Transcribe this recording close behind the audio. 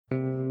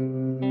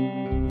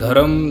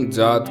धर्म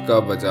जात का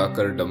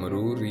बजाकर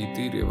डमरू,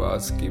 रीति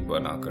रिवाज की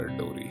बनाकर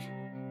डोरी।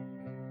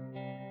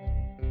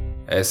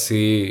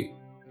 ऐसी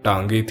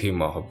टांगी थी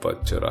मोहब्बत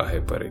चौराहे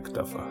पर एक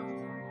दफा,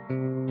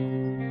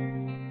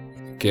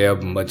 कि अब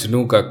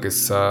मजनू का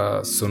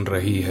किस्सा सुन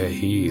रही है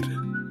हीर,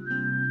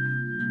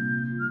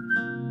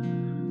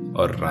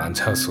 और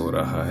रांझा सो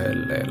रहा है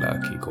लैला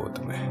की गोद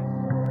में।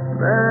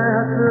 मैं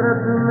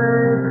हसरत में